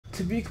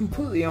To be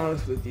completely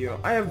honest with you,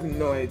 I have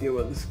no idea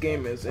what this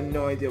game is and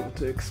no idea what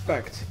to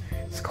expect.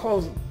 It's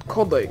called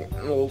like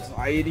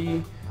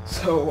Nullxiety,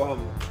 so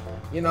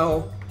you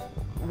know,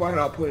 why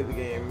not play the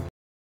game?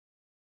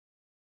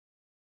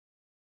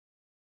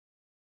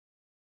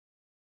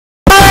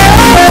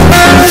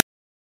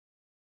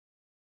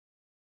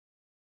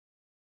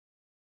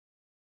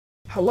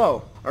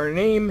 Hello, our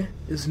name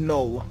is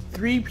Null.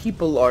 3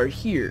 people are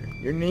here.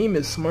 Your name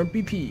is Smart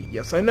BP.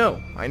 Yes, I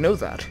know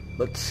that.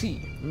 Let's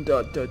see. ...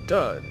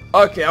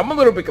 Okay, I'm a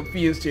little bit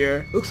confused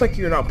here. Looks like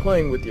you're not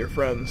playing with your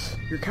friends.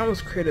 Your account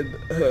was created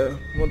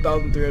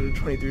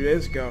 1,323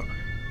 days ago.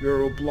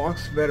 You're a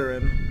Roblox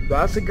veteran.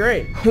 That's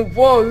great.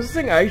 Whoa, is this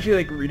thing actually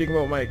like reading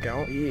about my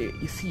account? Yeah,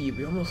 you see,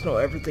 we almost know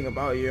everything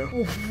about you.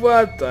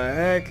 What the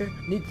heck?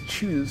 Need to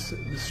choose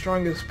the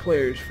strongest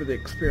players for the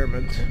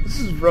experiment. This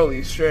is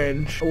really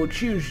strange. I will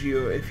choose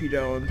you if you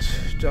don't... ...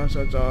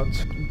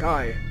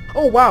 die.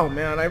 Oh wow,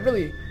 man,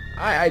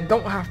 I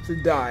don't have to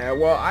die.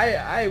 Well,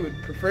 I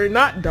would prefer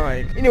not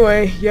dying.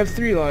 Anyway, you have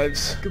 3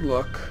 lives. Good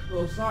luck.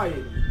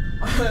 Nullxiety.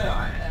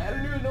 I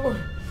don't even know.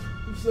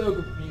 I'm so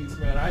confused,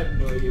 man. I have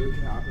no idea what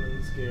can happen in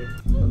this game.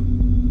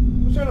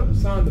 Let's turn up the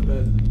sound a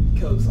bit,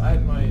 because I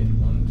had my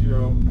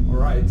 1-0.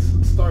 Alright, so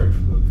let's start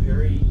from a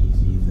very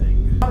easy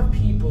thing. A lot of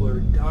people are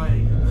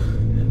dying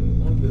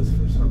on this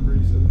for some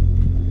reason.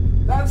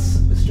 That's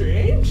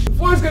strange. The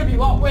floor's gonna be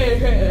locked. Wait,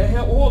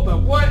 hold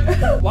up. What?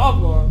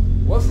 Lava.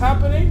 What's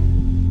happening?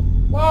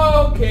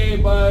 Well, okay,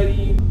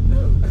 buddy.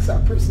 Is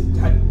that person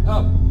dead?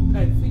 Oh,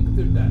 I think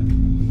they're dead.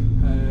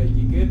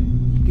 You good?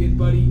 You good,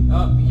 buddy?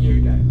 Oh,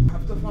 you're dead. I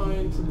have to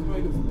find some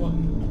kind of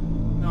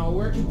button. Now,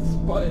 where can this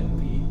button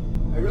be?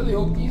 I really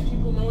hope these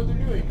people know what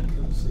they're doing,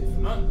 because if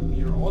not,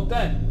 we're all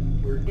dead.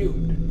 We're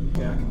doomed.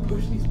 Okay, I can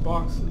push these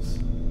boxes.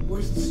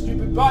 Where's the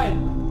stupid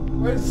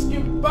button? Where's the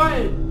stupid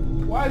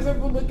button? Why is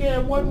everyone looking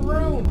at one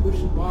room? Push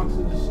the boxes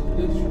in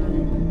this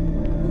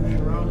room. Push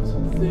around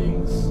some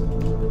things.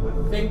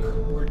 I think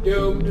we're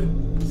doomed.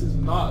 This is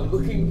not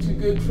looking too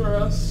good for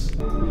us.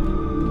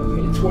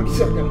 Okay, 20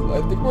 seconds.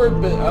 I think we're a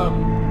bit,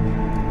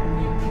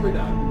 we're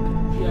done.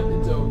 Yeah,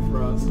 it's over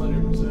for us,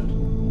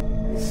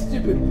 100%.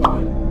 Stupid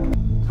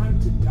button. Time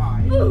to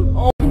die.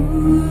 Oh.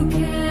 Who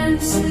can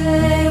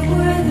say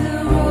where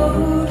the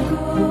road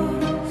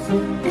goes,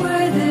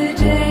 where the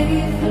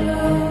day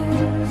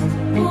flows,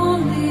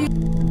 only...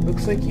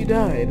 Looks like you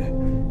died.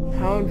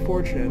 How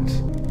unfortunate.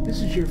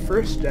 This is your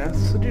first death,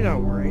 so do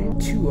not worry.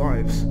 2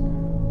 lives.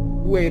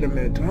 Wait a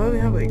minute, do I only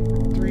have like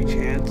 3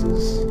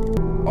 chances?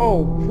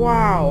 Oh,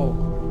 wow.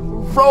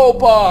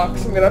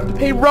 Roblox! I'm gonna have to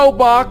pay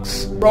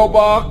Roblox!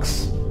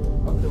 Roblox!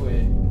 Okay,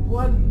 wait.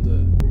 What in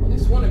the... At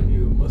least one of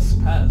you must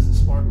pass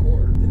this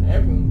parkour. Then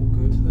everyone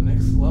will go to the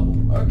next level.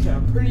 Okay,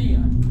 I'm pretty...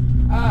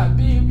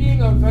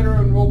 being a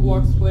veteran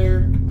Roblox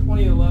player,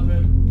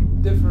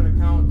 2011, different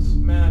accounts,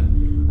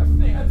 man. I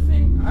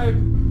think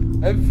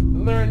I've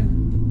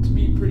learned to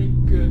be pretty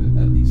good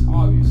at these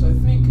hobbies. So I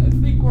think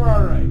we're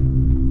alright.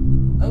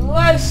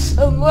 Unless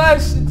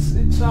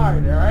it's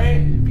hard,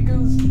 alright?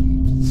 Because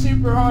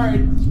super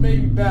hard is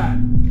maybe bad.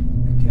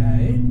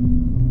 Okay.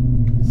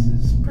 This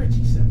is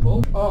pretty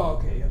simple. Oh,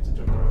 okay, you have to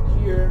jump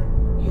around here.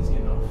 Easy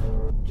enough.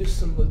 Just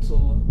some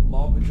little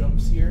lava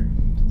jumps here.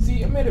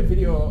 See, I made a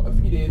video a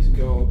few days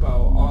ago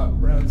about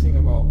ranting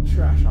about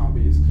trash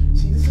hobbies.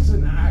 See, this is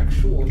an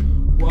actual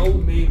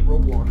well-made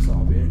Roblox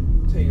hobby.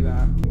 I'll tell you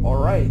that.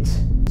 Alright,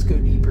 let's go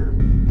deeper.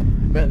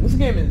 Man, this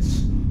game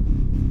is...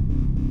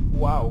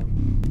 wow.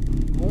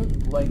 You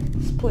won't like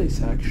this place,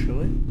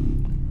 actually.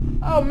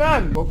 Oh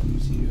man! Welcome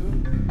to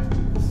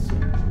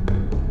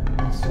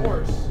the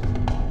source.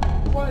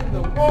 What in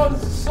the world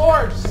is the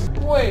source?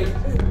 Wait,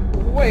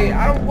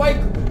 I don't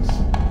like this.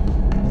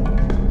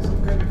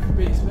 Some kind of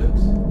basement.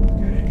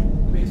 Okay,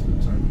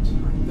 basements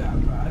aren't that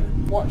bad.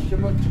 Watched a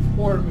bunch of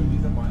horror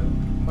movies in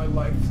my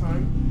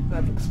lifetime. And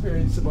I've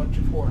experienced a bunch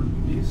of horror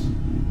movies.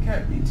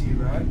 Can't be too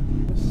bad.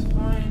 Let's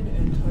find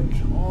and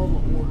touch all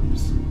the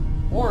orbs.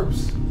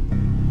 Orbs!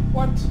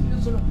 What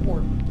is an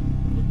orb?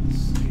 Let's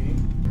see.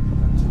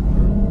 That's an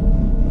orb.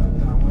 Not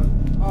that one.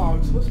 Oh,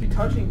 I'm supposed to be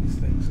touching these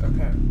things.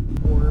 Okay.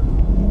 Orb.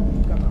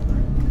 Got that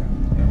right. Okay.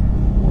 Yeah.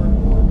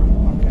 Orb.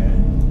 Okay.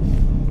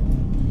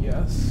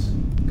 Yes.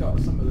 Got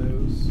some of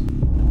those.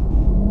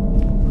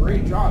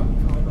 Great job. You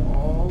found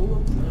all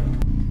of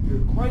them.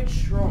 You're quite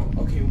strong.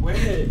 Okay,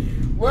 wait.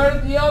 Where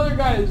did the other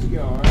guys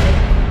go?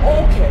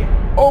 Alright?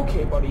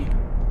 Okay, buddy.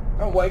 I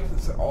don't like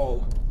this at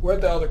all.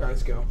 Where'd the other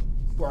guys go?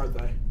 Where are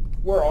they?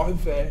 Where are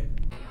they?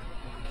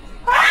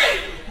 Hey!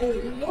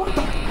 What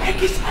the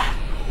heck is that?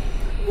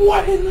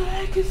 What in the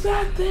heck is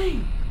that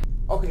thing?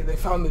 Okay, they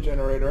found the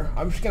generator.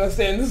 I'm just gonna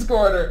stay in this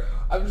corner.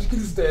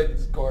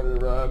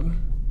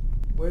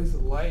 Where's the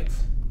light?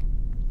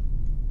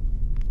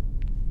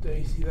 Do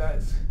you see that?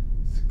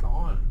 It's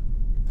gone.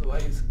 The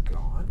light is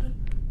gone.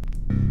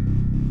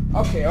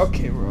 Okay,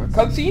 bro.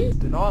 Cutscene?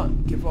 Do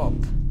not give up.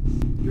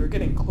 You're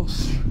getting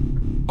closer.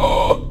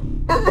 Oh!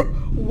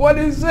 What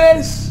is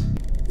this?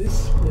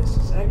 This place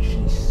is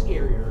actually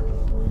scarier.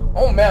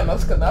 Oh man,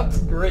 that's good. That's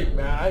great,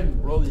 man.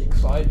 I'm really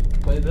excited to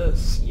play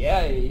this.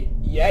 Yay.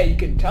 Yeah, you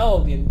can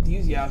tell the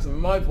enthusiasm in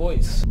my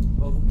voice.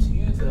 Welcome to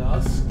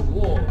the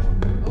school.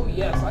 Oh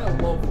yes, I love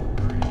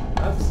Wolverine.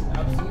 That's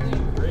absolutely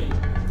great.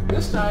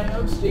 This time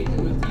I'm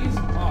sticking with these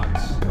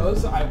pots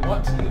because I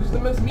want to use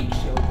them as meat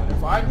shields, and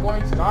if I'm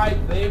going to die,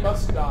 they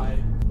must die.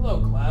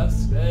 Hello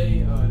class,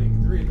 today, I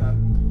think three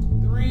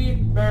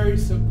very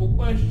simple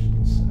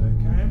questions,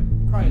 okay?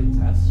 Try a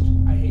test.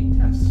 I hate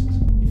tests.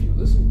 If you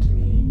listen to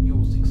me, you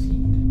will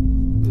succeed.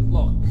 Good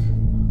luck.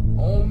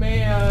 Oh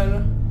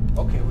man.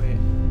 Okay, wait.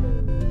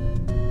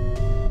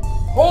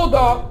 Hold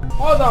up,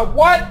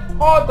 what?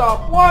 Hold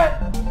up, what?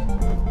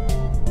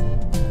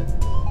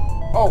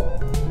 Oh,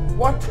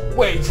 what?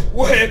 Wait,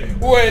 what?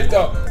 I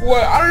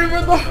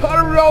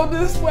don't know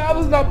this, I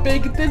was not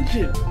paying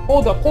attention.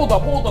 Hold up, what?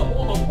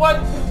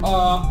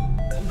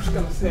 I'm just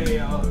gonna say,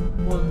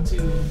 1, 2,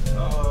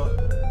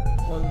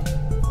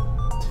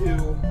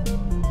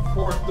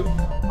 4,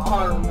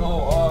 I don't know,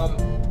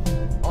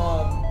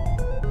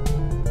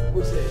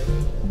 was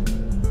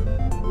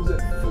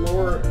it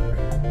floor?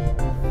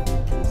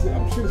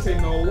 I'm just gonna say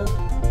no.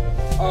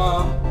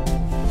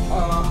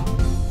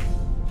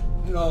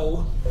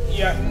 No.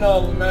 Yeah,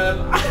 no, man.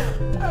 I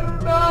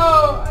don't know.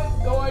 I have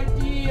no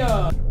idea.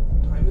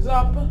 Time is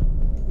up.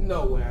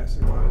 No way I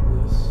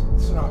survived this.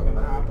 It's not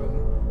gonna happen.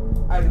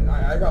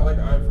 I got like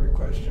every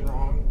question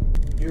wrong.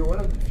 You're one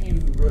of the few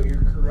who wrote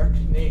your correct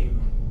name.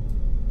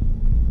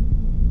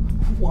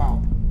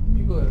 Wow.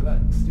 People are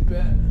that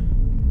stupid.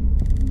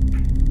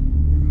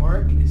 Your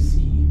mark is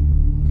C.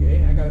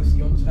 Okay, I got a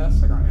C on the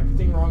test. I got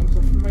everything wrong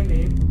except for my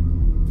name.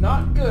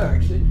 Not good,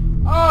 actually.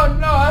 Oh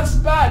no, that's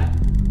bad.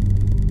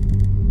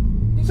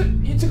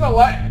 You took a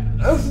lot.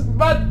 That's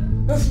bad.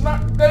 That's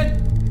not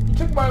good. You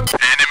took my.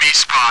 Enemy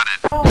spotted.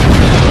 Oh.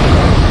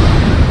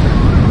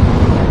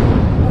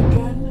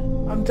 Again,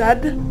 I'm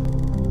dead.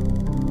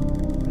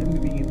 I'm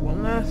giving you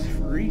one last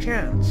free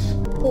chance.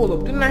 Hold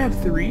up, didn't I have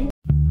 3?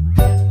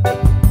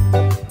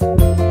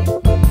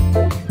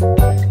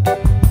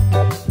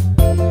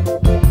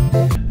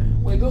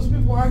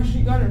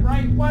 Actually got it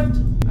right. What?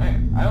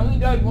 I only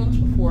died once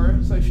before,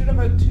 so I should have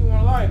had 2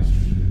 more lives,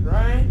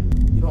 right?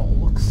 You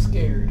don't look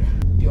scared.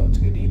 You don't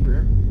go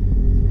deeper.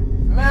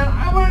 Man,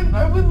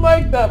 I would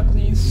like that,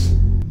 please.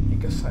 I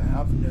guess I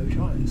have no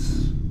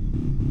choice.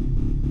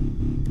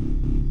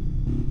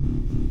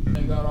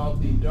 I got all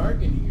the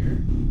dark in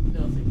here.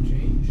 Nothing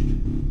changed.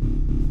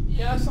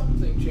 Yeah,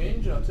 something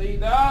changed. I'll tell you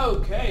that.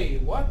 Okay,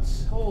 what?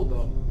 Hold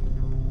up.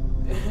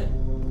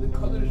 The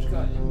colors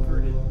got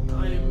inverted.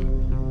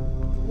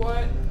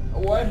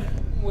 What?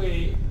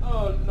 Wait.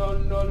 Oh,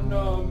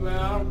 no, man.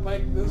 I don't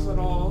like this at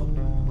all.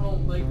 I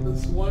don't like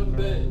this one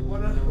bit.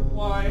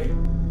 Why?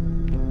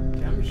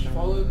 Okay, I'm just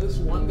following this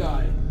one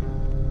guy.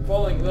 I'm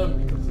following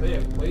them because they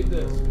have played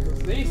this. Because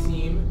they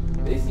seem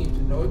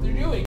to know what they're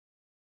doing.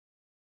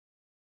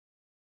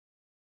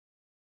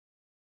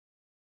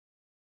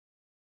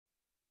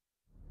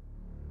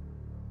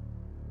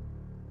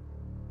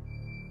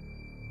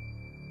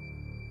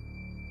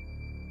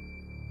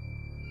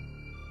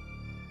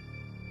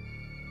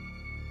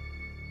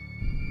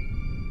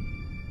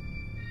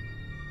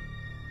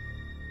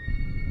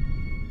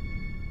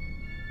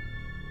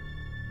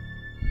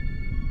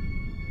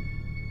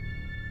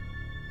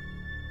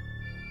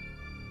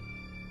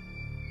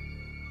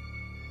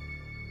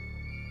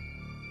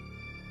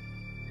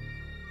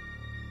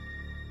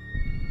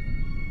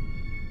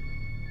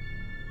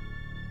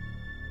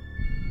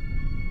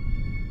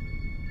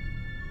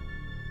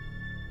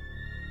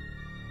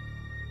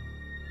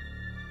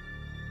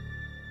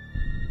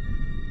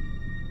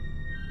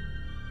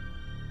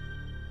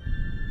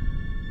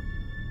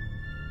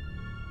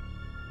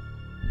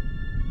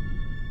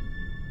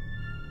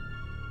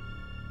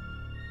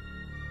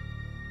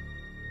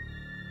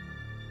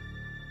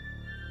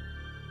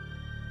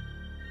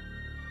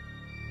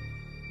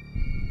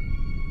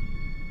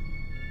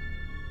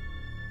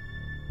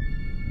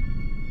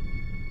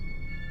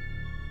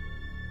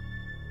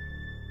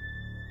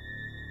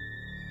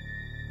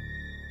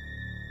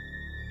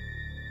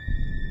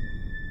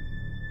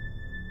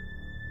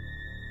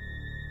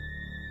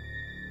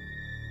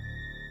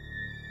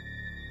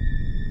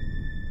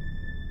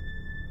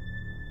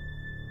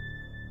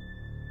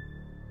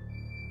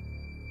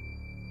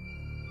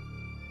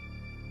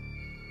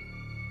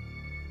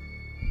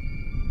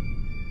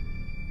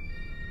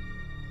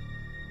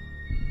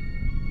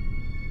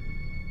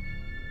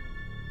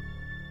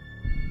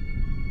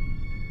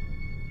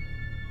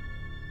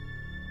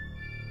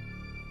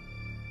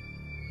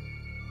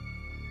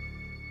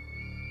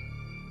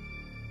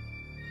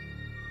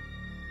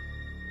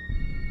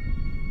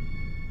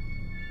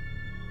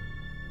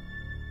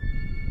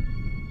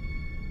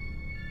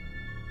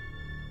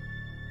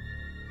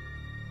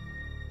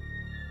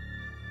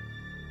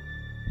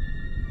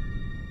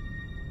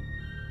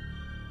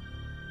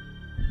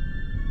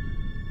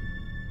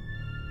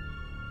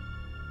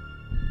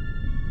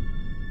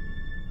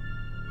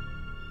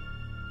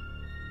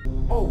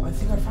 Oh, I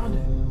think I found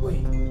it.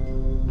 Wait.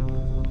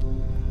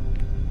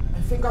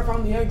 I think I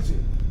found the exit.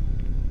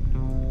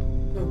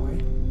 No way.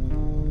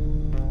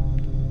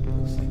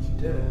 Looks like you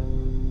did it.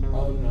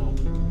 Oh no.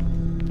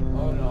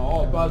 Oh no.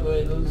 Oh, by the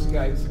way, those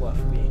guys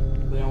left me.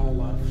 They all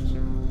left.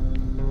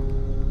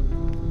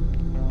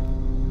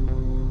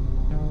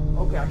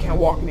 Okay, I can't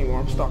walk anymore.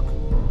 I'm stuck.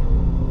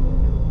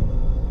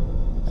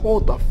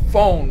 Hold the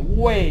phone.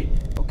 Wait.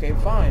 Okay,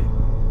 fine.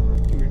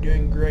 You were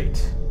doing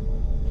great.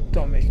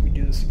 Don't make me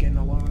do this again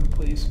alone,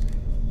 please.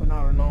 But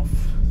not enough.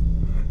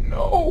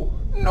 No.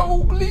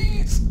 No,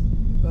 please.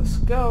 Let's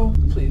go.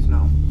 Please,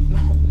 no. No,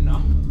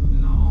 no,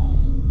 no.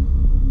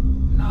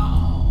 No.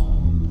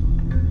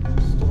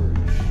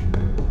 Storage.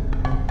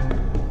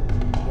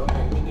 Don't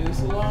make me do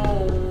this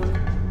alone.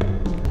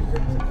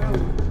 Decrypt the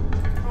code.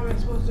 How am I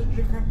supposed to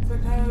decrypt the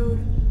code?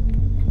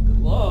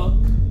 Good luck.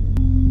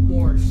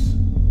 Morse.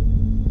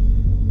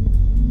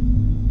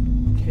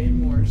 Okay,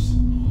 Morse.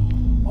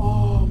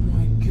 Oh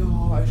my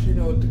gosh, I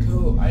know what the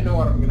code. I know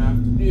what I'm gonna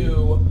have to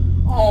do.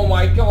 Oh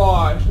my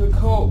gosh, the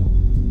code.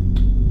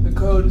 The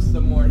code is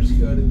the Morse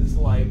code of this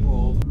light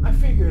bulb. I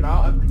figured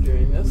out after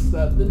doing this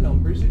that the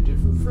numbers are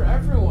different for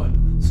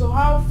everyone. So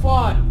have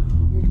fun.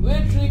 I'm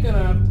literally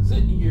gonna have to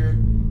sit here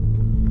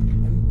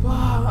and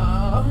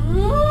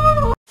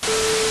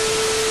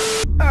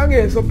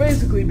Okay, so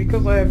basically,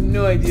 because I have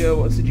no idea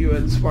what to do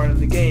at this part of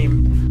the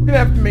game, we're gonna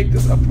have to make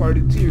this a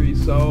parted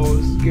series. So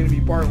this is gonna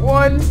be part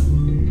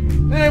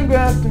 1. Then I'm gonna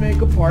have to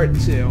make a part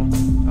 2.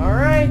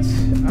 Alright,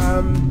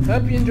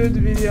 hope you enjoyed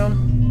the video.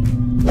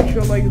 Make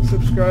sure to like and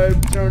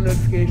subscribe, turn on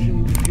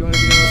notifications if you want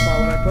to be notified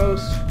when I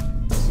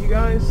post. See you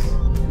guys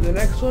in the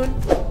next one.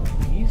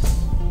 Peace.